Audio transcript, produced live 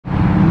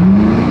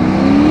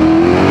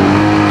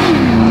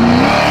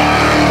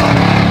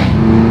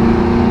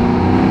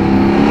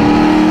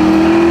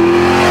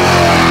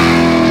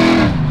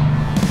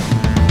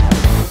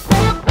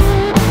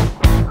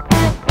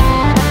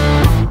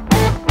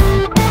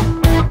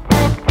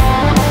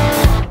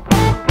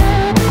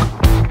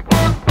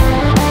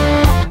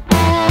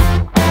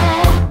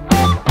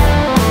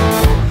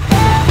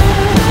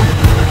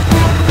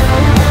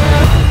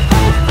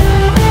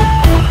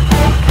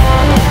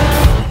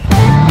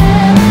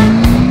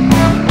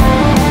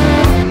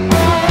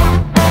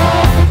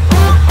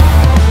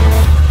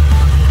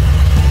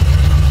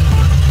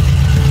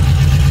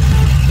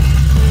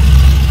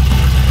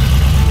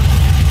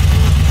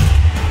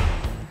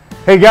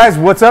Hey guys,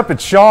 what's up?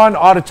 It's Sean,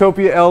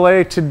 Autotopia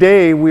LA.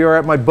 Today we are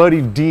at my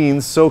buddy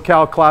Dean's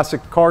SoCal Classic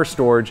Car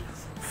Storage,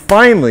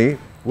 finally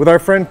with our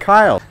friend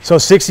Kyle. So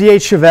 68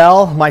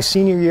 Chevelle, my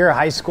senior year of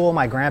high school,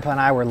 my grandpa and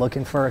I were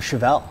looking for a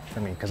Chevelle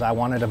for me because I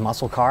wanted a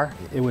muscle car.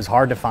 It was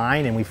hard to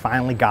find and we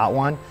finally got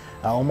one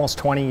almost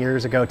 20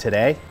 years ago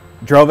today.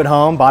 Drove it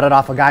home, bought it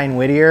off a guy in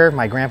Whittier.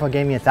 My grandpa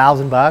gave me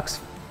 $1,000.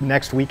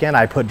 Next weekend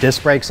I put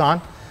disc brakes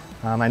on.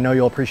 I know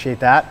you'll appreciate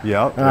that.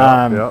 Yep.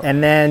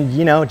 And then,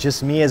 you know,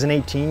 just me as an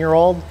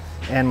 18-year-old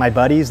and my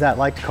buddies that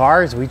liked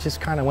cars, we just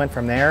kind of went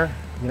from there.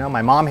 You know,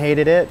 my mom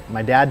hated it,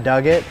 my dad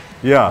dug it.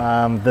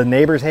 Yeah. The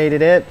neighbors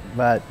hated it,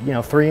 but you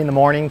know, 3 in the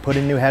morning,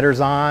 putting new headers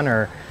on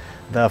or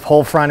the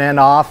whole front end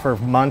off for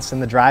months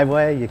in the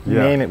driveway, you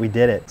name it, we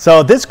did it.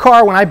 So this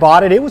car, when I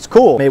bought it, it was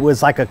cool. It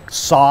was like a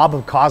Saab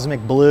of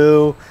cosmic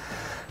blue,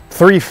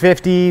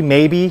 350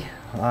 maybe.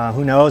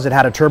 Who knows? It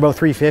had a turbo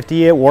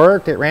 350. It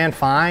worked. It ran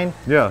fine.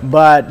 Yeah.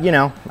 But you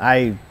know,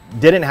 I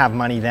didn't have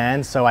money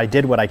then, so I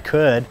did what I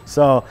could.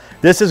 So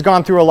this has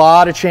gone through a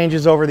lot of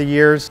changes over the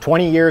years.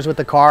 20 years with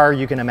the car,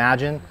 you can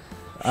imagine.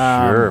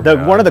 Sure,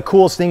 one of the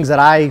coolest things that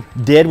I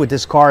did with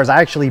this car is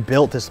I actually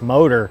built this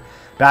motor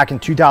back in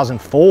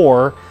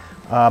 2004.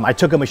 I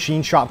took a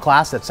machine shop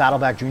class at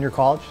Saddleback Junior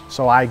College.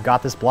 So I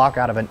got this block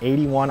out of an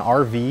 81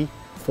 RV,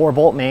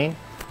 4-bolt main,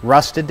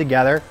 rusted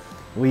together.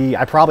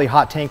 I probably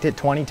hot tanked it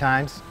 20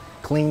 times,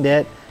 cleaned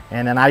it,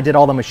 and then I did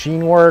all the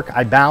machine work.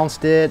 I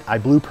bounced it, I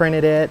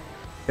blueprinted it.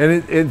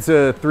 And it's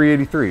a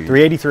 383.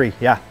 383,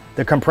 yeah.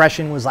 The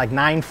compression was like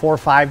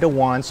 945 to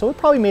 1, so it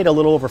probably made a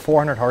little over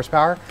 400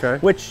 horsepower,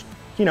 Okay. which,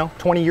 you know,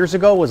 20 years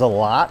ago was a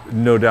lot.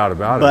 No doubt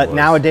about it. But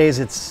nowadays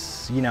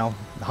it's, you know,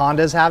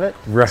 Hondas have it.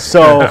 Right.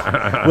 So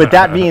with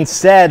that being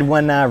said,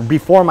 when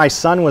before my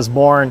son was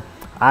born,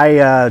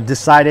 I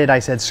decided, I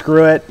said,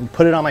 screw it,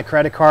 put it on my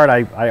credit card.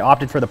 I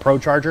opted for the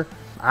PROCHARGED.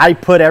 I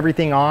put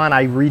everything on.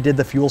 I redid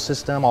the fuel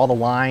system, all the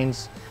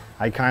lines.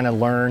 I kind of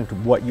learned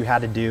what you had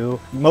to do.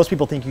 Most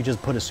people think you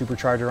just put a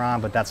supercharger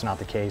on, but that's not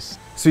the case.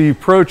 So you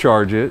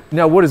PROCHARGE it.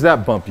 Now, what does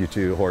that bump you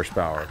to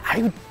horsepower?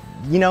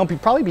 You know,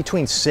 probably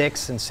between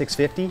 6 and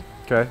 650.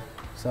 Okay.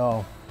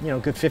 So, you know,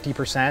 good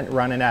 50%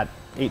 running at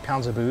 8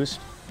 pounds of boost,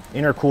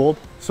 intercooled.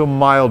 So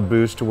mild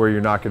boost to where you're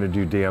not going to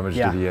do damage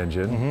to the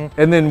engine.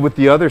 And then with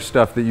the other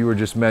stuff that you were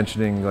just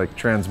mentioning, like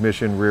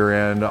transmission, rear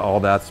end, all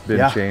that's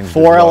been changed.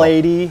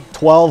 4L80,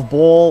 12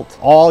 bolt,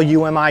 all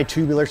UMI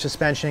tubular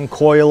suspension,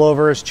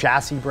 coilovers,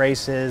 chassis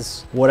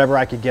braces, whatever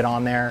I could get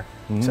on there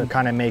to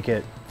kind of make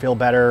it feel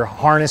better.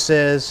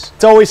 Harnesses.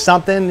 It's always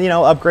something, you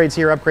know, upgrades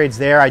here, upgrades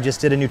there. I just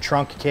did a new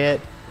trunk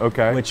kit.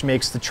 Okay. Which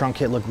makes the trunk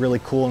kit look really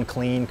cool and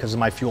clean because of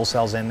my fuel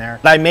cells in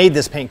there. I made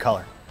this paint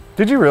color.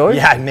 Did you really?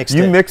 Yeah, I mixed it.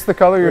 You mixed the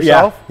color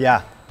yourself?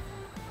 Yeah.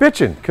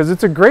 Bitchin', because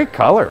it's a great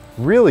color.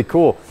 Really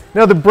cool.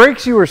 Now the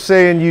brakes you were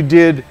saying you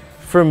did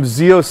from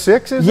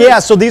Z06, is it? Yeah,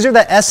 so these are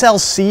the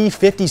SLC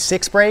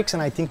 56 brakes,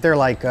 and I think they're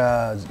like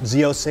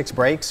Z06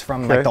 brakes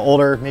from like the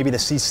older, maybe the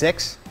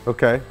C6.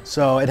 Okay.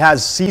 So it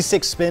has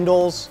C6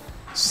 spindles,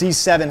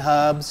 C7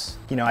 hubs.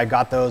 You know, I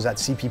got those at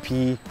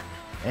CPP,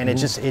 and it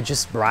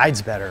just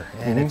rides better,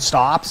 and it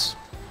stops,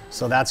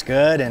 so that's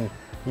good. And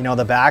you know,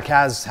 the back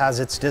has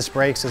its disc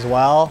brakes as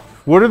well.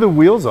 What are the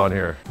wheels on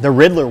here? The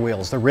Riddler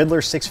wheels, the Riddler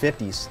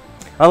 650s.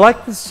 I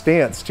like the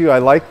stance too. I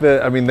like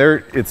the, I mean,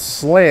 it's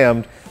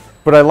slammed,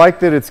 but I like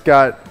that it's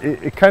got,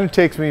 it kind of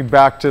takes me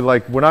back to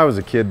like when I was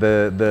a kid,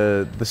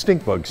 the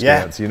stink bug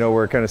stance, you know,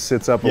 where it kind of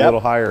sits up a little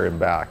higher and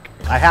back.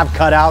 I have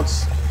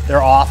cutouts.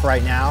 They're off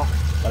right now,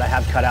 but I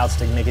have cutouts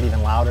to make it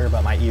even louder,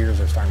 but my ears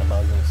are starting to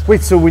bug me. So.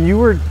 Wait, so when you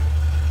were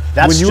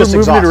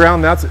moving it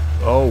around,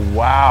 oh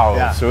wow.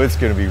 Yeah. So it's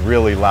going to be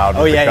really loud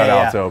with the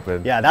cutouts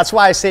open. Yeah, that's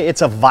why I say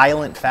it's a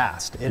violent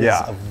fast. It is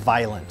a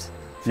violent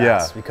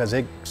fast because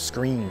it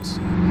screams.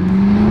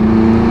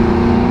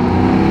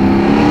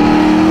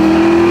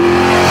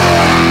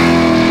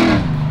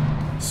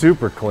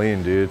 Super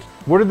clean, dude.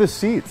 What are the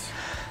seats?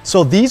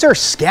 So these are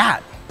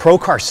SCAT Pro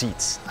Car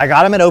seats. I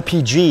got them at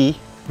OPG.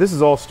 This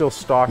is all still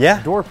stock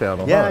door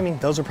panel. Yeah, I mean,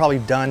 those are probably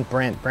done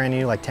brand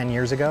new like 10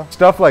 years ago.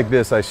 Stuff like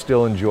this I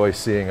still enjoy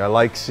seeing. I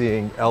like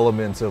seeing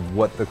elements of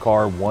what the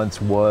car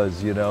once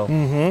was, you know?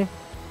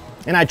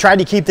 And I tried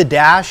to keep the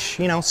dash,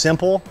 you know,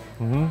 simple,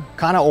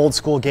 kind of old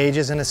school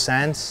gauges in a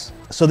sense.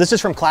 So this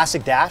is from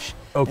Classic Dash.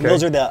 Okay.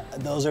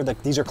 And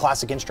these are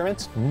Classic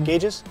Instruments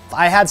gauges.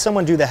 I had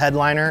someone do the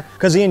headliner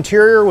because the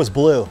interior was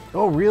blue.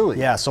 Oh, really?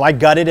 Yeah, so I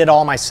gutted it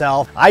all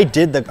myself. I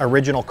did the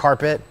original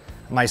carpet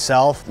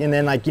myself, and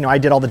then like, you know, I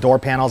did all the door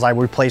panels. I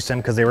replaced them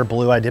because they were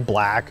blue. I did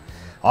black.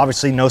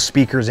 Obviously no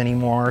speakers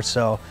anymore,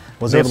 so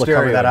was able to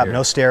cover that up.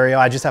 No stereo.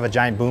 I just have a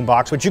giant boom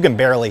box, which you can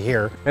barely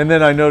hear. And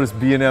then I noticed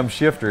B&M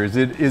shifter. Is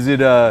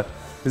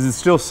it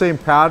still same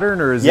pattern,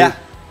 or is it?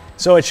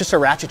 So it's just a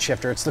ratchet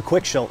shifter. It's the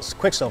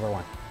Quicksilver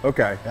one.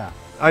 Okay. Yeah.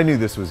 I knew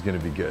this was going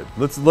to be good.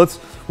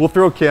 We'll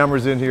throw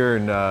cameras in here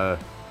and we're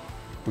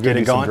going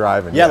to do some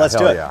driving. Yeah, let's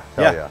do it. Hell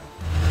yeah.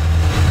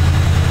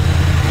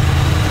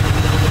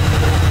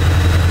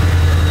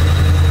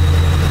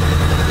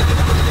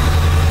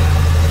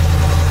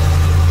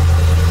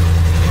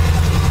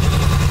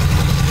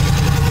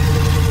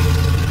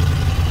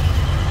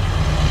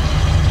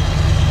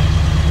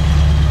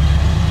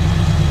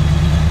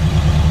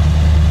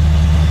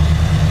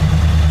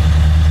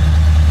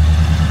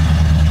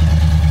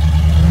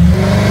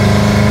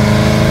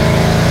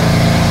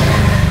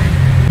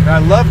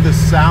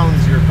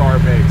 sounds your car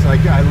makes.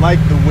 Like I like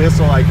the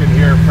whistle I can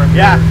hear from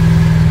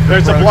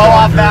There's a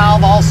blow-off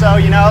valve also,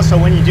 you know, so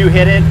when you do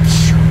hit it,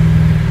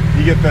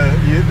 you get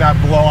that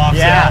blow-off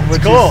sound,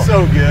 which is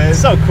so good. It's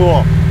so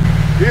cool.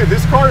 Dude,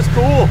 this car is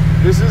cool.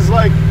 This is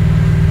like,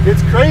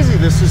 it's crazy.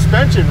 The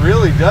suspension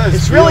really does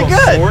It's feel really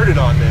good. sorted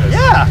on this.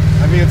 Yeah.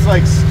 I mean, it's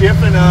like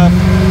stiff enough.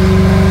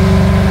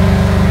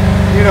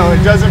 You know,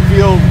 it doesn't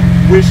feel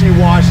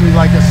wishy-washy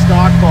like a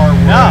stock car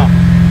would. No.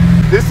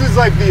 This is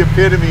like the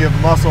epitome of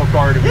muscle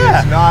car to me.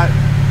 Yeah.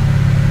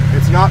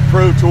 It's not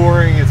pro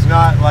touring. It's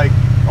not like,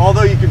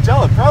 although you can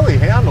tell it probably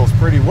handles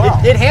pretty well.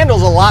 It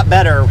handles a lot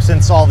better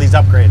since all these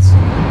upgrades.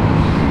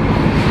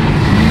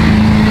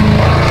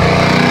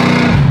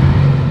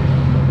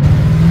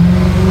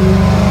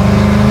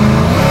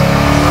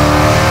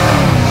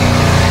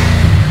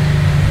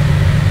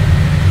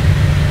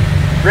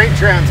 Great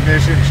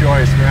transmission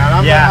choice,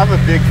 man. I'm a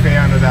big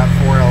fan of that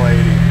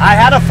 4L80. I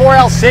had a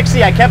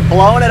 4L60. I kept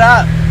blowing it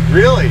up.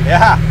 Really?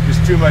 Yeah.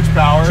 Just too much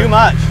power? Too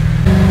much.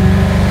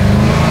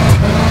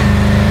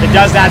 It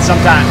does that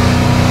sometimes.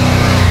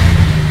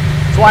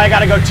 That's why I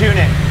gotta go tune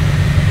it.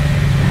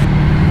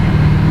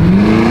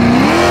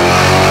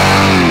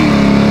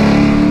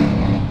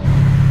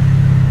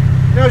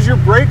 Now, is your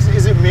brakes,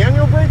 is it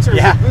manual brakes or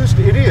is it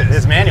boosted? It is.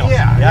 It's manual.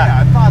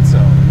 Yeah, I thought so,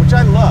 which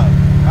I love.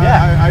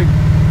 Yeah.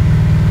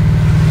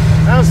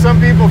 I know some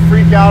people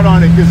freak out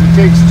on it because it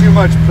takes too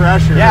much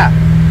pressure. Yeah.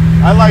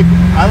 I like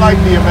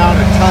the amount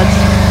of touch.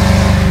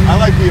 I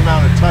like the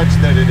amount of touch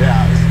that it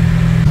has.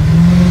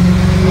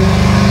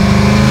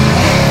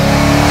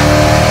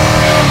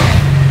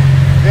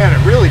 Man,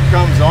 it really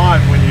comes on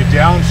when you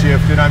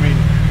downshift it. I mean,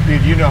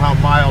 dude, you know how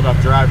mild I'm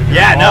driving.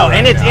 Yeah, no,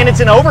 and it's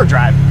an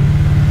overdrive.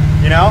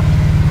 You know?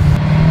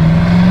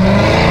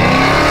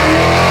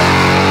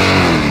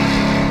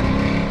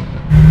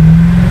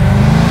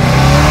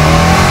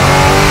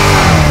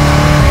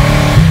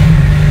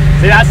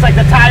 See, that's like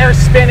the tires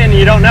spinning and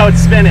you don't know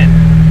it's spinning.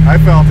 I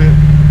felt it.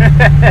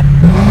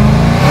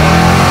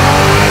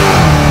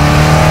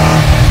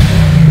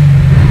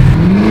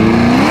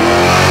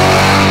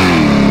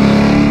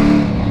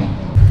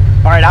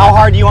 All right, how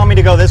hard do you want me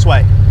to go this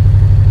way?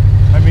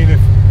 I mean, if,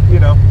 you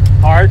know.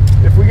 Hard?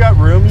 If we got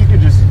room, you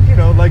could just, you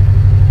know, like,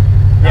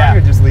 I'm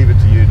gonna just leave it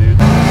to you, dude.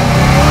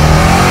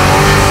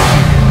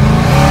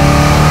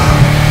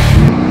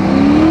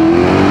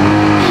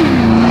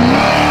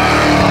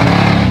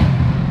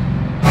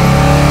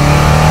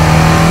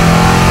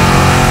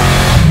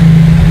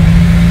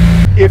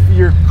 If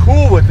you're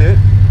cool with it,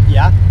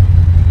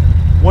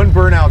 one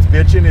burnout's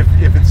bitching.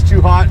 If it's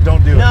too hot,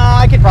 don't do it. No,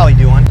 I could probably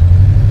do one.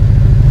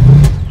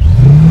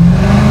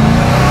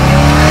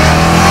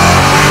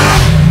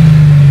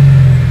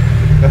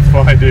 That's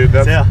fine, dude.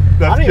 That's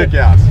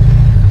kick-ass.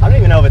 I don't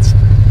even know if it's...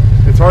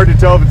 It's hard to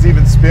tell if it's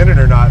even spinning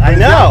or not. But I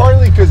know. Is that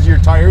partly because your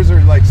tires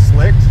are like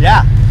slicked?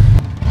 Yeah.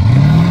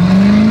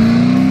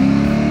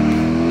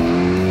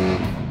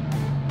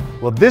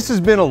 Well, this has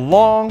been a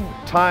long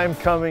time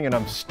coming, and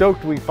I'm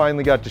stoked we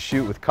finally got to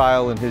shoot with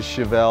Kyle and his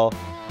Chevelle.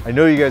 I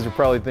know you guys are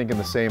probably thinking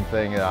the same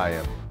thing that I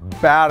am.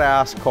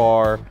 Badass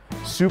car,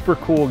 super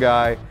cool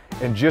guy,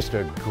 and just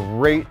a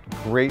great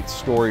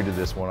story to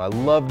this one. I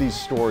love these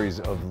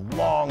stories of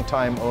long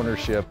time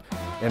ownership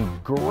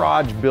and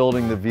garage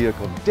building the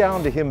vehicle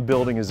down to him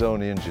building his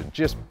own engine.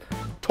 Just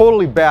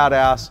totally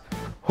badass.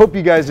 Hope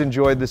you guys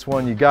enjoyed this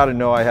one. You gotta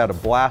know I had a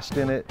blast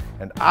in it,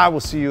 and I will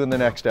see you in the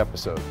next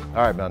episode.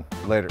 All right, man,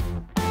 later.